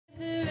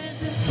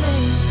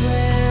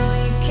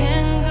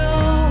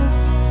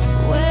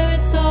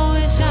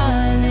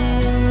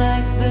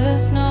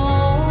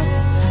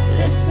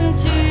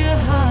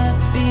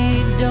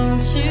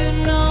you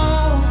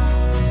know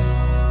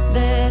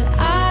that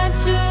I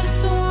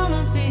just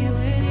wanna be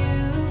with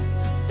you,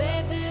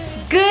 baby.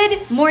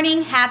 Good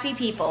morning, happy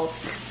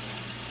peoples.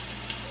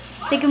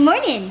 Say good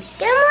morning.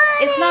 Good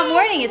morning. It's not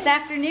morning, it's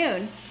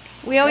afternoon.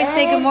 We always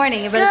say good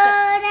morning, but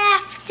Good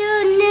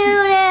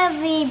afternoon,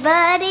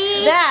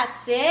 everybody.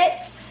 That's it.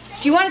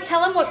 Do you want to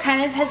tell them what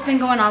kind of has been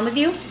going on with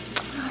you?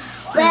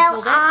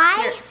 Well,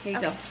 Here you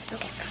go.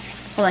 Okay.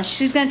 Hold on,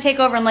 she's gonna take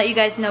over and let you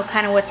guys know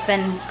kind of what's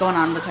been going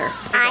on with her.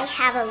 I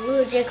have an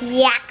allergic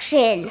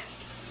reaction,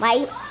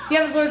 right? You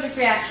have an allergic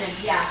reaction,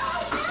 yeah.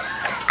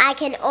 I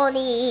can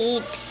only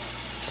eat,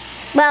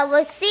 well,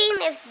 we're seeing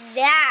if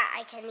that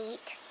I can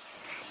eat.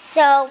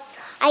 So,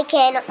 I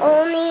can't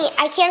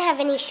have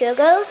any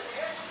sugar.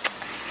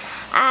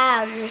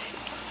 I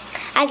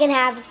can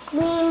have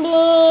green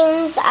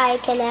beans, I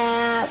can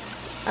have,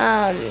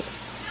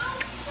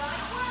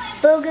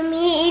 burger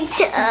meat,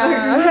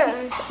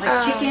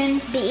 like chicken,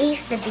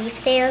 beef, the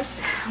beef there.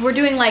 We're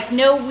doing like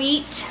no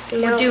wheat. No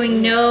We're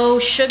doing no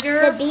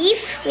sugar. The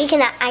beef, I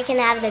can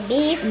have the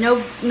beef.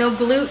 No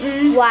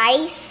gluten.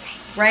 Rice.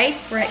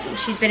 Rice. Right.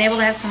 She's been able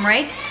to have some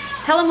rice.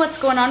 Tell them what's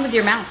going on with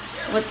your mouth.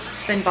 What's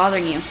been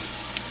bothering you?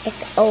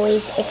 It's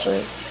always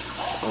itching.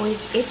 It's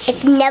always itching.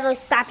 It's never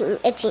stopping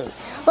itching.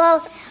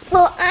 Well,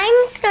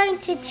 I'm starting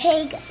to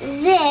take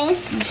this,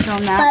 Show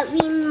them that. but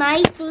we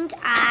might think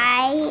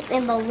I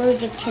am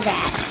allergic to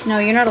that. No,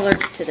 you're not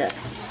allergic to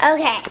this.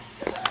 Okay.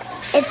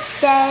 It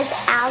says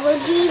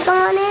allergies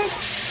on it.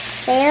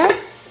 There.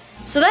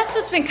 So that's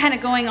what's been kind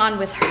of going on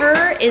with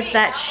her, is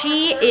that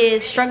she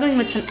is struggling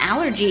with some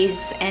allergies,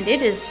 and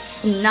it is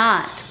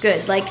not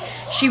good. Like,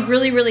 she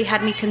really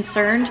had me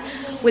concerned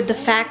with the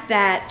fact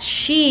that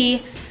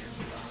she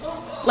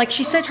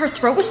said her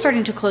throat was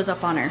starting to close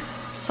up on her.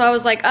 So I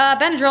was like,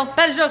 Benadryl,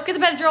 get the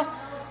Benadryl.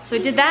 So I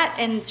did that,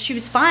 and she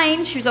was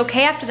fine. She was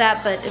okay after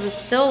that, but it was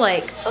still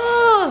like,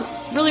 oh,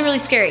 really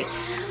scary.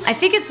 I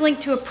think it's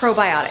linked to a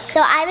probiotic.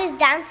 So I was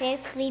downstairs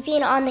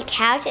sleeping on the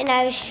couch, and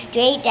I was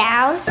straight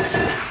down,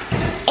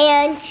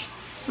 and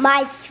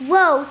my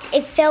throat,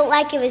 it felt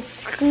like it was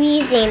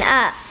squeezing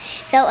up.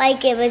 Felt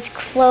like it was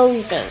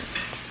closing.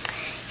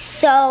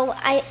 So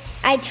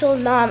I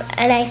told Mom,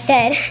 and I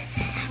said,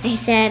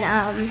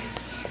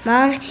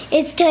 Mom,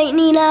 it's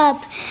tightening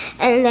up.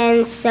 And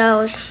then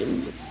so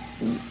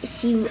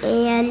she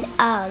ran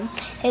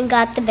and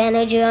got the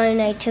Benadryl,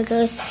 and I took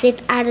a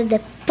sip out of the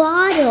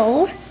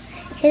bottle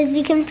because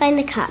we couldn't find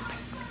the cup.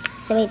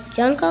 So I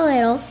drank a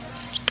little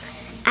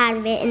out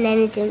of it, and then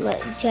it didn't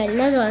work. Tried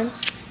another one,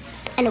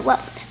 and it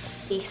worked.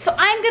 So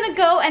I'm gonna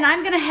go and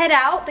I'm gonna head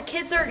out. The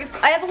kids are,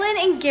 Evelyn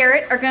and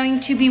Garrett are going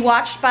to be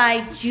watched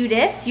by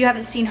Judith. You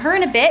haven't seen her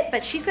in a bit,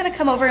 but she's gonna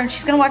come over and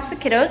she's gonna watch the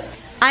kiddos.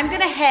 I'm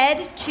gonna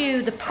head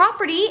to the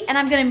property and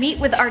I'm gonna meet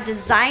with our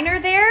designer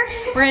there.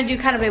 We're gonna do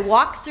kind of a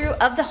walkthrough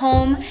of the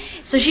home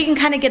so she can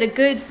kind of get a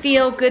good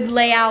feel, good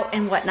layout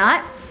and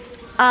whatnot.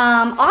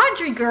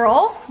 Audrey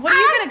girl, what are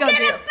you gonna go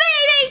do?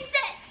 Babysit.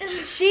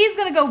 She's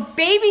gonna go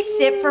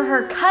babysit for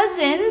her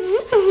cousins.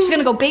 She's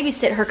gonna go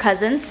babysit her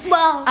cousins.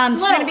 Well,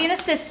 she's gonna be an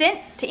assistant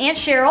to Aunt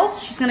Cheryl.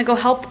 She's gonna go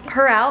help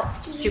her out.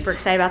 Super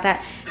excited about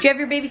that. Do you have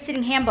your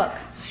babysitting handbook?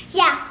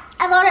 Yeah,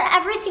 I loaded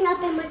everything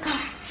up in my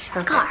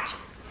car. Perfect.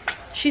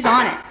 She's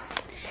on it.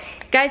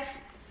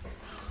 Guys,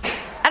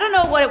 I don't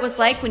know what it was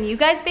like when you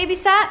guys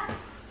babysat.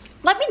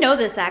 Let me know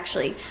this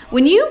actually.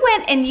 When you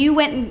went and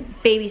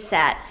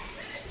babysat,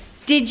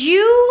 did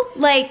you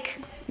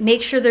like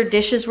make sure their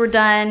dishes were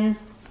done,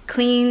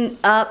 clean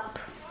up,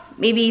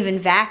 maybe even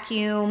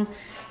vacuum,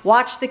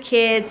 watch the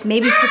kids,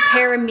 maybe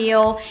prepare a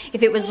meal?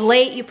 If it was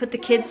late, you put the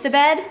kids to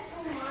bed?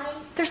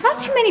 There's not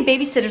too many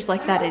babysitters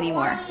like that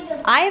anymore.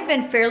 I have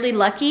been fairly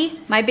lucky.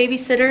 My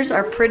babysitters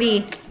are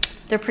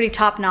they're pretty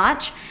top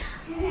notch,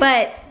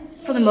 but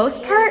for the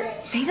most part,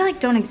 they like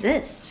don't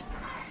exist.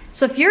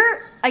 So if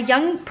you're a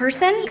young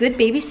person, good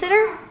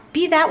babysitter,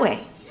 be that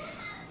way.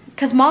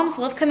 Because moms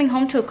love coming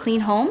home to a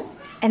clean home,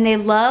 and they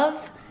love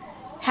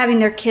having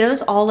their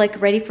kiddos all like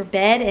ready for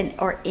bed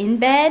or in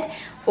bed,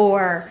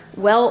 or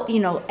well, you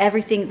know,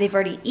 everything they've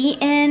already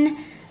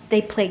eaten.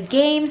 They play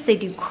games, they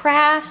do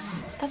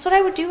crafts. That's what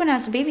I would do when I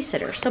was a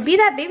babysitter. So be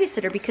that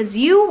babysitter, because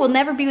you will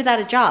never be without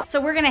a job.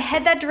 So we're gonna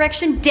head that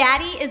direction.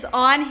 Daddy is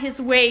on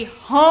his way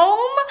home.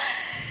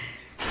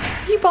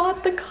 He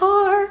bought the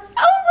car.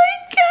 Oh my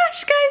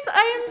gosh, guys,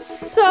 I am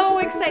so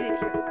excited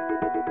here.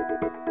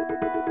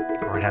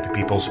 All right, happy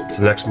peoples, it's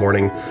the next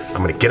morning. I'm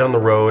gonna get on the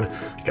road.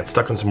 I got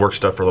stuck on some work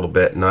stuff for a little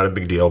bit, not a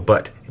big deal,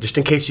 but just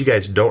in case you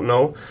guys don't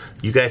know,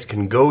 you guys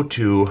can go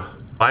to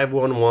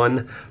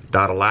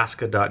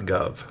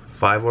 511.alaska.gov.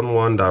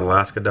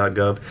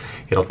 511.alaska.gov.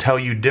 It'll tell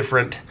you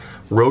different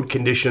road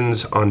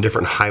conditions on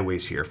different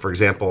highways here. For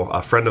example,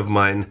 a friend of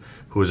mine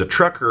who is a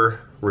trucker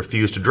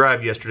refused to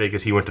drive yesterday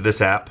because he went to this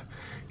app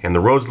and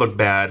the roads looked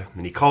bad,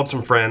 and he called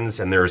some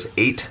friends, and there's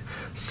 8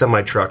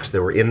 semi-trucks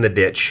that were in the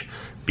ditch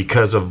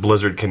because of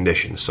blizzard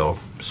conditions. So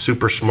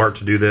super smart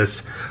to do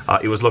this.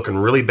 It was looking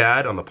really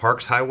bad on the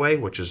Parks Highway,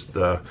 which is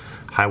the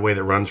highway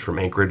that runs from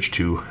Anchorage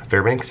to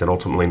Fairbanks and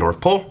ultimately North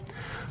Pole.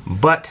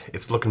 but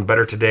it's looking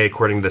better today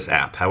according to this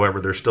app. However,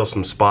 there's still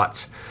some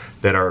spots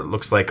that are,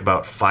 looks like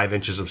about 5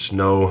 inches of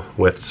snow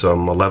with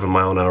some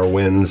 11-mile-an-hour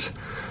winds,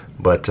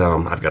 but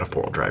I've got a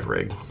 4-wheel drive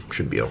rig.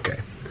 Should be okay.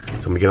 So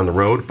I'm gonna get on the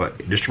road, but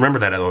just remember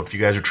that though, if you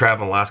guys are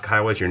traveling Alaska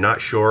highways, you're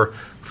not sure,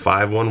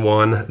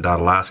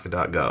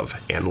 511.alaska.gov,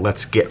 and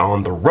let's get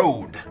on the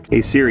road.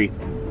 Hey Siri,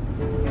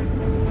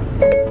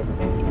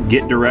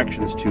 get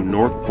directions to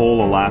North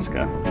Pole,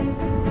 Alaska.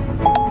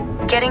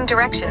 Getting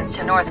directions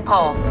to North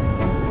Pole.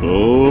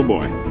 Oh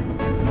boy.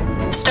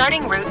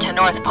 Starting route to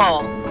North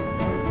Pole.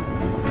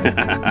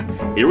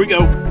 Here we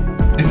go.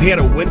 They had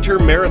a winter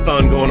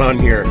marathon going on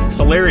here. It's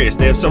hilarious.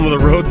 They have some of the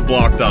roads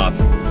blocked off.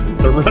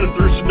 They're running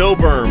through snow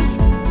berms.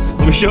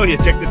 Let me show you,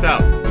 check this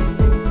out.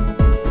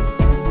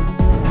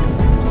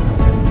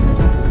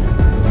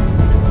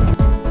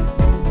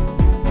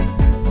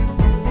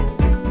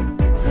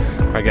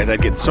 All right guys,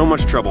 I'd get in so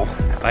much trouble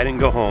if I didn't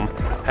go home.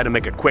 I had to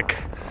make a quick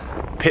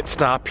pit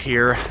stop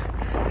here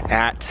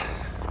at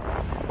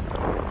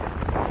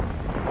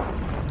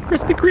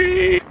Krispy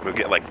Kreme. We'll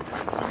get like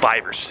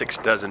 5 or 6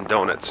 dozen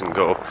donuts and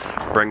go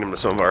bring them to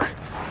some of our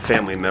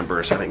family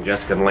members. I think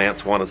Jessica and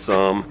Lance wanted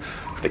some.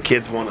 The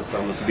kids wanted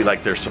some. This will be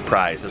like their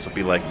surprise. This will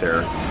be like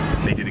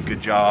they did a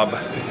good job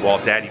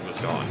while Daddy was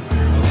gone.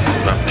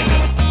 That's what I'm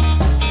thinking.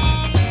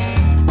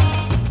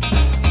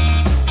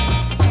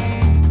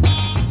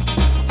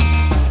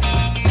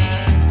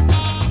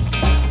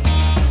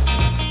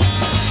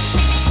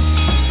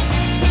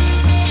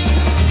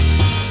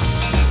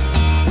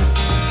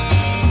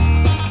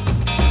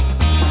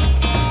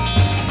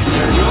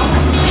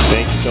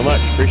 Thank you so much.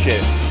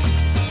 Appreciate it.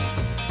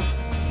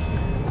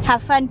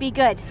 Have fun, be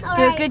good. All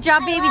Do a right. good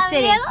job I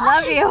babysitting.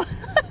 love Love you.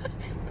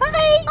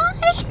 Bye.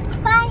 Bye.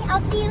 Bye. I'll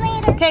see you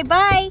later. Okay,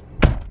 bye.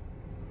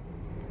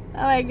 Oh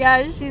my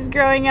gosh, she's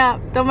growing up.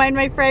 Don't mind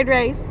my fried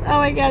rice. Oh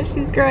my gosh,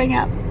 she's growing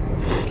up.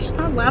 She's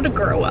not allowed to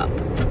grow up.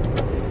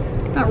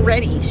 Not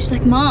ready. She's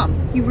like, Mom,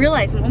 you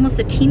realize I'm almost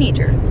a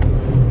teenager.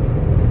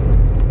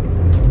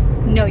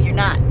 No, you're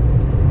not.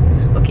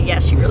 Okay,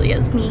 yeah, she really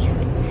is. Me.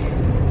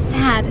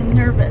 Sad and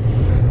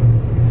nervous.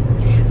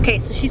 Okay,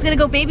 so she's gonna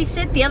go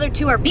babysit. The other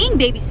 2 are being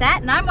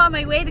babysat, and I'm on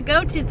my way to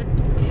go to the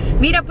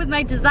meet up with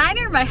my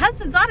designer. My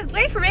husband's on his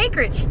way from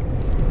Anchorage.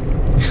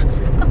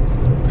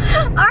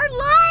 Our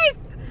life!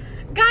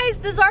 Guys,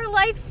 does our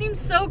life seem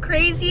so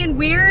crazy and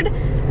weird?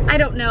 I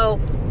don't know.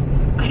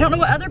 I don't know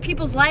what other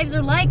people's lives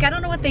are like. I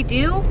don't know what they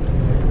do.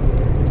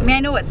 I mean, I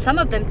know what some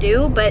of them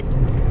do, but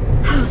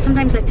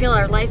sometimes I feel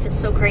our life is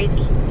so crazy.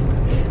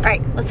 All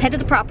right, let's head to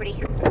the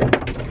property.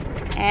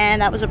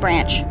 And that was a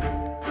branch.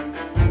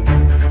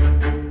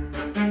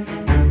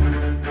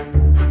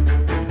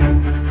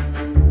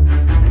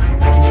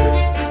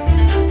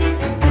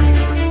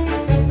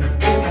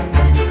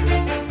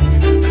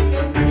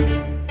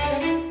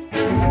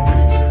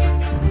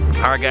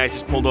 All right guys,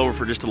 just pulled over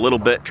for just a little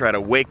bit, try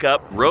to wake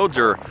up. Roads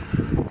are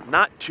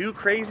not too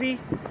crazy.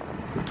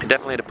 I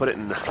definitely had to put it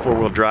in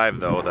 4-wheel drive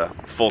though, the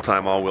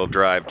full-time all-wheel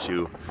drive,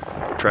 to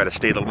try to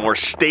stay a little more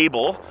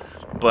stable.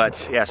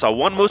 But yeah, I saw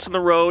one moose on the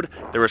road.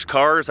 There was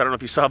cars. I don't know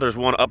if you saw, there's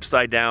one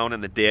upside down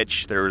in the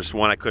ditch. There was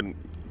one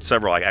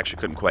several I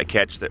actually couldn't quite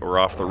catch that were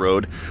off the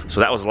road.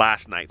 So that was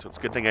last night. So it's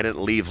a good thing I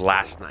didn't leave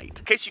last night.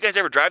 In case you guys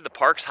ever drive the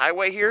Parks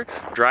Highway here,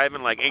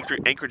 driving like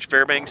Anchorage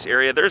Fairbanks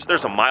area, there's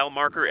a mile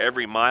marker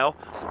every mile.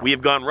 We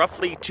have gone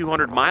roughly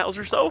 200 miles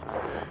or so.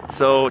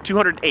 So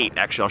 208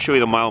 actually. I'll show you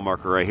the mile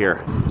marker right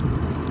here.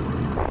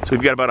 So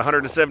we've got about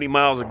 170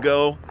 miles to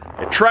go.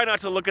 I try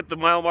not to look at the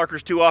mile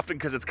markers too often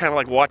because it's kind of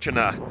like watching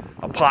a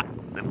pot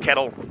and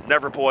kettle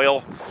never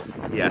boil.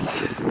 Yes,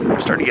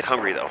 I'm starting to get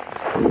hungry though.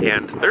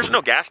 And there's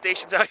no gas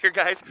stations out here,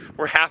 guys.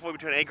 We're halfway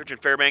between Anchorage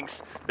and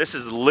Fairbanks. This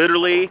is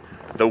literally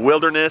the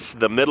wilderness,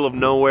 the middle of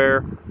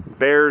nowhere.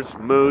 Bears,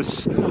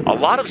 moose, a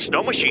lot of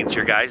snow machines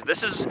here, guys.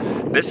 This is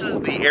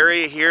the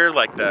area here,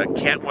 like the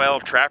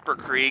Cantwell, Trapper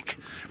Creek.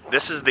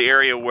 This is the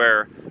area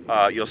where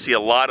you'll see a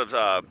lot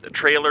of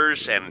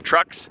trailers and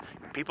trucks.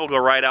 People go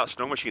ride out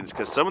snow machines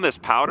because some of this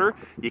powder,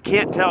 you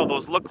can't tell.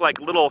 Those look like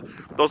little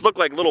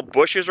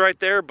bushes right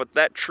there, but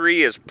that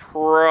tree is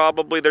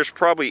there's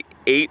probably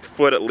 8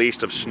 foot at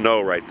least of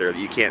snow right there that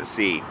you can't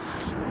see.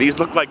 These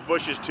look like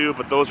bushes too,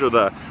 but those are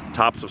the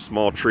tops of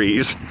small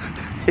trees.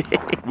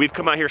 We've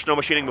come out here snow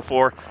machining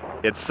before.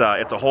 It's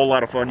a whole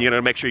lot of fun. You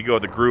gotta make sure you go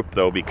with a group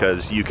though,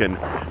 because you can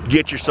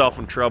get yourself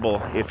in trouble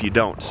if you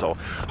don't. So,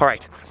 all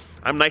right.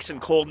 I'm nice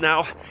and cold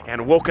now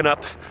and woken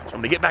up, so I'm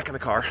gonna get back in the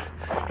car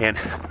and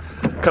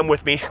come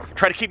with me.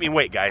 Try to keep me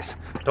awake, guys.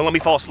 Don't let me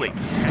fall asleep.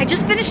 I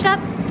just finished up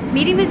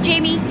meeting with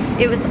Jamie.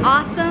 It was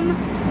awesome.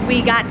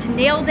 We got to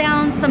nail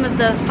down some of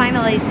the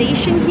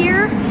finalization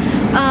here.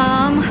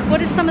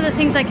 What are some of the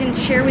things I can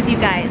share with you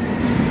guys?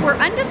 We're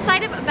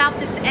undecided about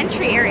this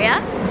entry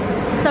area.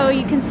 So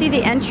you can see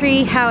the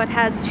entry, how it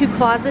has 2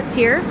 closets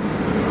here.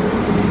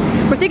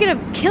 We're thinking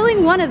of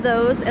killing one of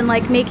those and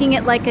like making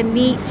it like a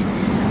neat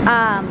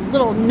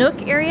little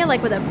nook area,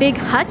 like with a big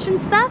hutch and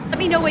stuff. Let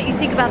me know what you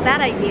think about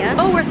that idea.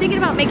 Oh, we're thinking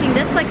about making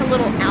this like a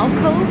little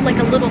alcove, like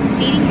a little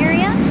seating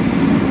area.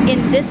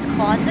 in this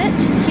closet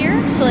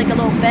here. So like a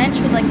little bench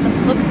with like some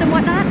hooks and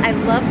whatnot. I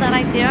love that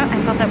idea.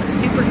 I thought that was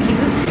super cute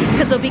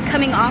because they'll be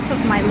coming off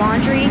of my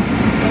laundry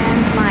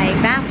and my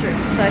bathroom.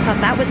 So I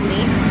thought that was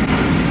neat.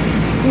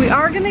 We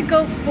are gonna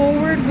go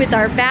forward with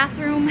our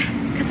bathroom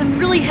because I'm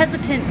really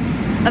hesitant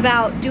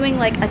about doing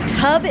like a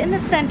tub in the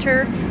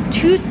center,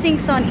 2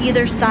 sinks on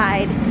either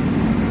side,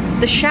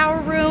 the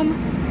shower room,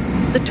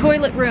 the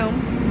toilet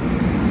room,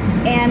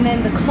 and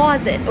then the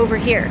closet over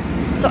here.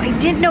 So I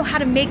didn't know how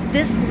to make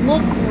this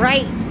look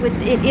right with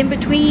it in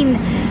between.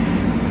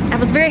 I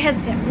was very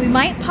hesitant. We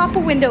might pop a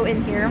window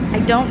in here. I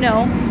don't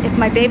know. If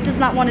my babe does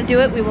not want to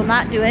do it, we will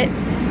not do it.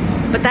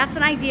 But that's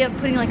an idea of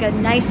putting like a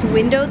nice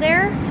window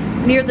there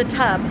near the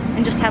tub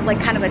and just have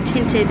like kind of a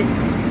tinted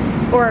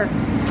or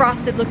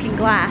frosted looking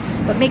glass,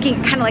 but making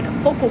it kind of like a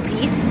focal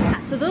piece.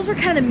 So those were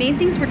kind of the main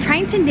things. We're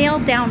trying to nail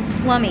down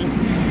plumbing.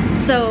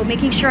 So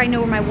making sure I know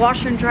where my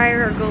washer and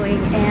dryer are going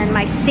and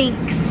my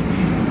sinks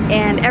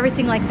and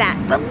everything like that.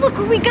 But look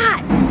what we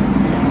got.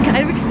 Kind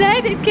of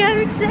excited,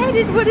 kind of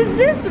excited. What is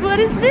this? What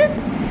is this?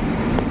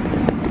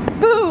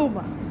 Boom.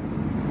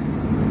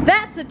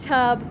 That's a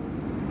tub.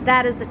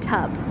 That is a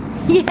tub.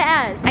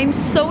 Yes. I'm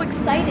so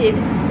excited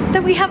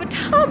that we have a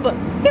tub.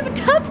 We have a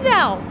tub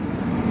now.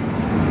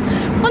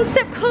 One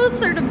step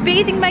closer to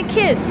bathing my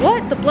kids.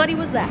 What the bloody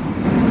was that?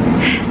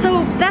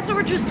 So that's what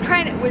we're just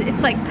trying to,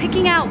 it's like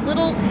picking out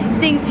little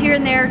things here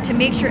and there to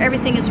make sure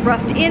everything is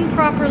roughed in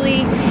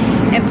properly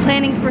and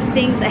planning for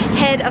things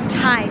ahead of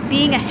time,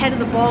 being ahead of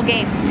the ball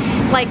game.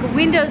 Like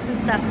windows and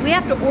stuff. We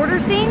have to order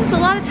things a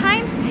lot of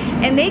times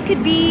and they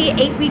could be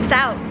 8 weeks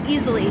out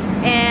easily.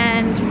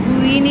 And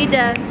we need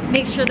to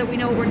make sure that we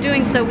know what we're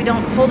doing so we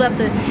don't hold up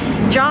the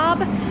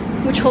job,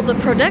 which holds up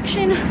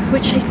production,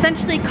 which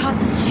essentially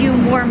costs you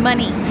more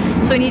money.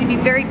 So we need to be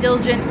very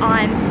diligent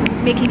on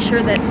making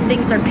sure that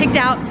things are picked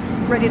out,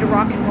 ready to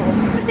rock and roll.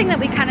 The thing that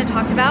we kind of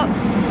talked about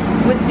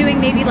was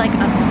doing maybe like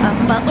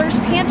a butler's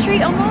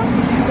pantry almost,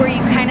 where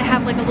you kind of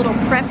have like a little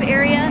prep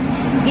area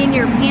in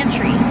your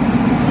pantry.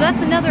 So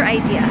that's another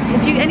idea.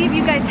 If any of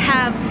you guys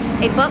have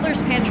a butler's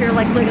pantry or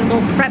like a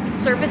little prep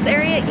service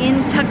area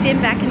tucked in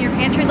back in your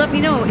pantry, let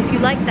me know if you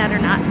like that or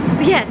not.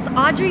 But yes,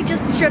 Audrey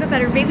just showed up at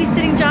her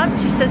babysitting job.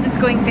 She says it's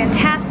going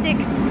fantastic.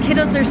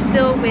 Kiddos are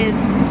still with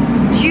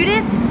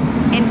Judith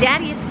and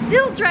Daddy is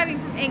still driving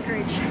from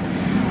Anchorage.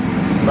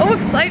 So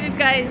excited,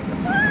 guys.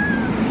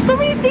 So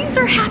many things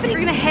are happening.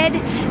 We're gonna head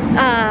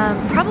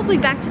probably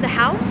back to the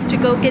house to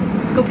go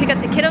pick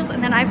up the kiddos,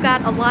 and then I've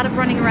got a lot of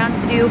running around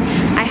to do.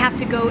 I have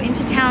to go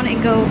into town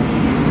and go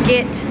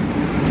get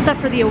stuff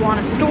for the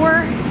Awana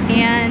store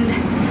and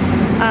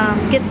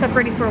get stuff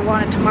ready for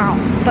Awana tomorrow.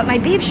 But my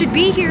babe should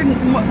be here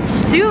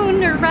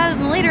sooner rather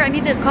than later. I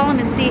need to call him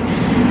and see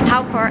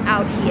how far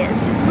out he is.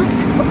 So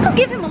let's go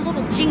give him a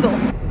little jingle.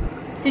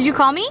 Did you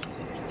call me?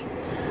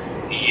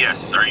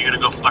 Yes. Are you gonna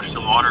go flush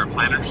some water at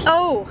Planters?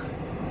 Oh.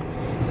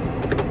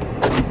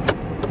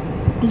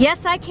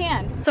 Yes, I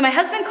can. So my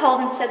husband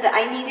called and said that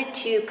I needed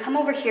to come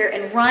over here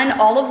and run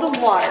all of the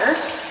water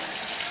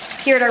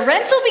here at our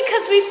rental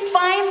because we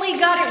finally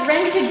got it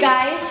rented,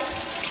 guys.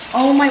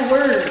 Oh my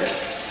word.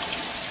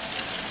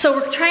 So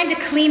we're trying to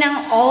clean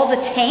out all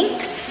the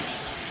tanks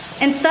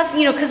and stuff,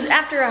 you know, because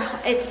after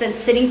it's been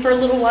sitting for a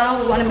little while,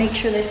 we want to make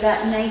sure they've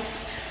got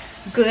nice,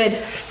 good,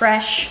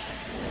 fresh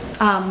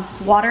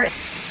water.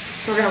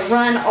 So we're gonna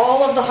run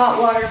all of the hot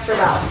water for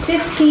about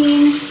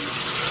 15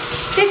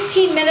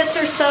 minutes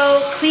or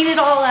so, clean it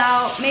all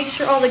out, make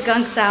sure all the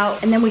gunk's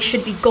out, and then we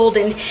should be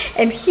golden.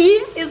 And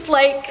he is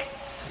like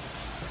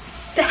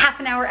the half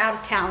an hour out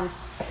of town.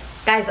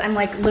 Guys, I'm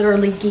like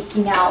literally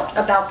geeking out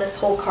about this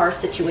whole car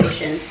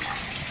situation.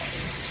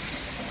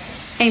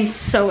 I am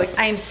so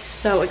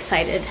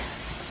excited.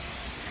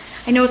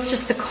 I know it's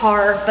just a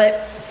car,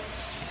 but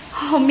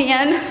oh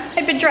man,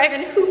 I've been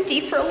driving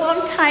hoopty for a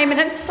long time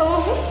and I'm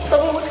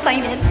so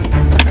excited.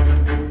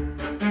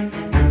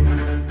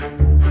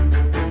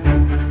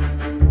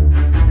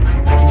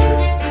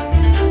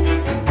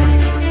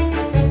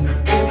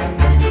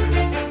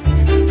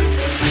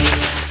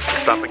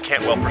 Stop at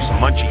Cantwell for some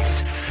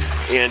munchies.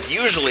 And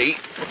usually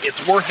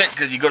it's worth it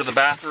because you go to the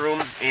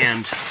bathroom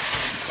and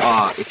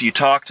if you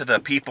talk to the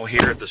people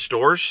here at the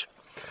stores,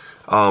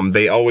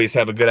 they always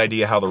have a good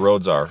idea how the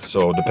roads are.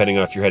 So depending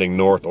on if you're heading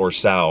north or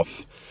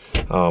south,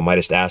 I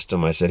just asked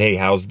him, I said, hey,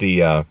 how's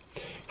the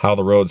how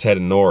the road's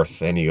heading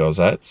north? And he goes,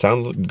 that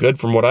sounds good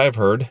from what I've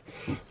heard.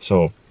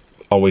 So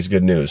always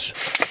good news.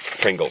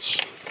 Pringles,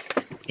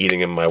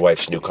 eating in my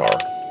wife's new car.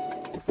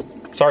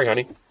 Sorry,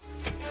 honey.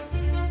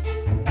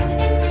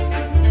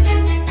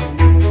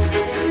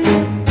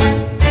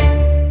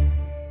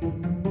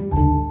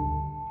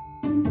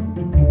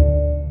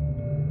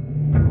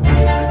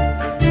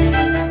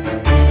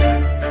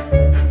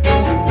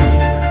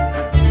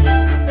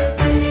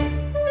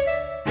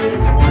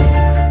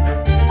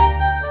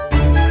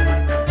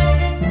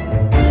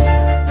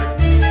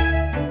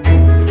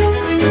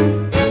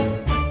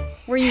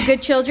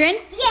 Good children?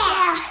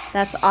 Yeah.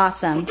 That's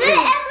awesome. But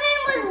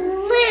Evelynn was a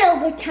little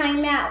bit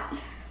timed out.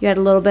 You had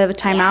a little bit of a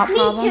timeout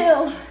problem? Me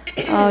too.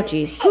 Oh,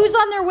 jeez. Who's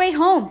on their way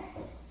home?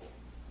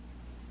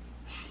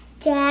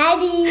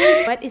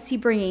 Daddy. What is he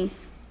bringing?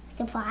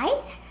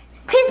 Surprise?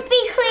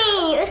 Krispy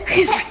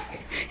Kreme.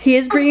 He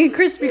is bringing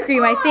Krispy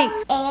Kreme, I think.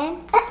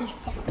 And there's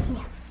something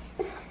else.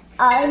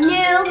 A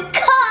new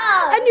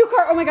car. A new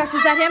car. Oh my gosh,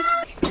 is that him?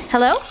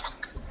 Hello?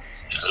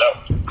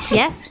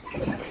 Yes?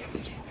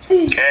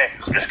 Okay,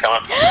 I'm just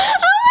coming.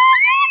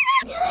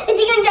 Is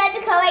he gonna drive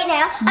the car right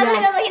now? I'm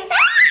gonna go look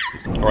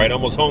inside. All right,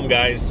 almost home,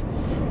 guys.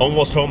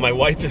 Almost home. My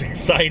wife is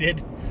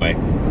excited.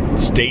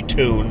 Stay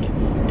tuned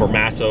for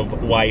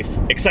massive wife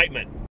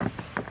excitement.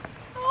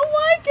 Oh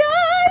my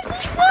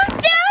gosh!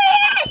 There he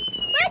is!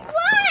 Which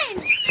one?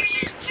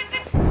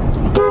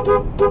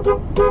 Oh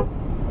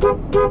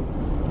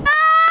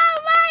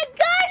my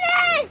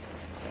goodness!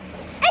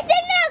 It's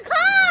in the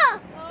car!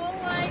 Oh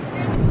my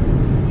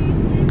goodness.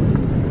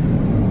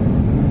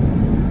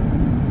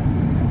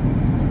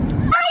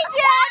 Hi,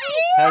 Daddy!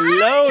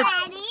 Hello.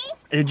 Hi, Daddy.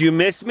 Did you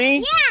miss me?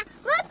 Yeah,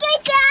 look at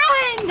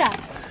that.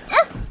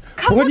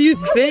 What do you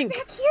think?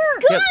 Back here.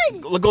 Good.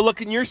 Yeah, go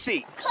look in your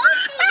seat.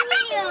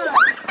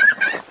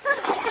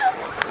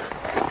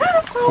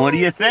 What do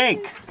you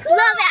think? Love it.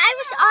 I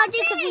wish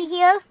Audrey could be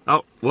here.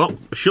 Oh, well,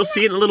 she'll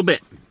see it in a little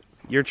bit.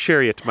 Your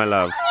chariot, my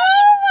love.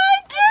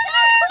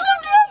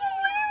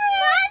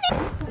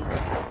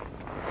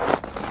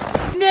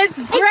 Goodness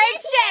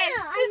gracious!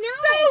 I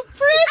know. So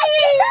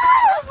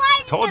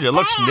pretty! Told you, it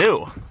looks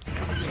new.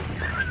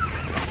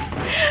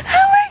 Oh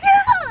my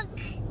god!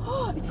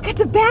 Oh, it's got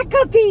the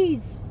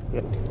back-uppies!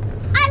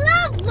 I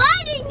love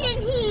riding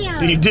in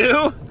here. You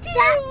do? Do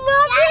you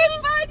love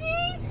it,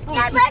 buddy?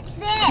 Dad, let's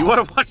sit. You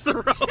want to watch the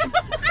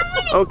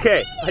road?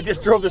 Okay, I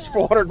just drove this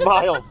 400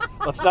 miles.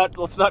 Let's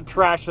not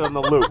trash it on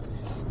the loop.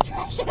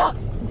 Trash it up!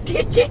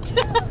 Ditch it!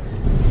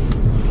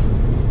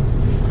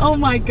 Oh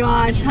my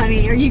gosh,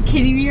 honey, are you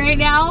kidding me right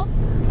now?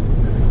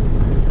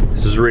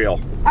 This is real.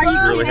 Are you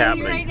really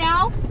kidding me right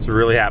now? It's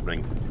really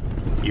happening.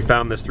 You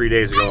found this 3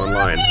 days ago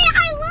online. I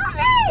love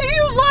it. Do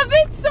you love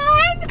it,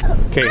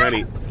 son? Okay,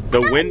 honey,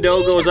 the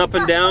window goes up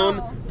and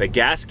down, the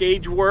gas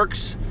gauge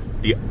works,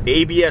 the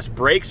ABS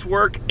brakes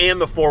work,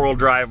 and the four-wheel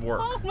drive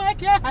work. Oh my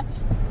gosh!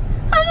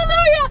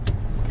 Hallelujah!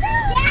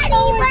 Daddy,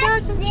 Oh my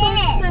what's gosh, I'm this? so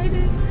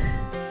excited.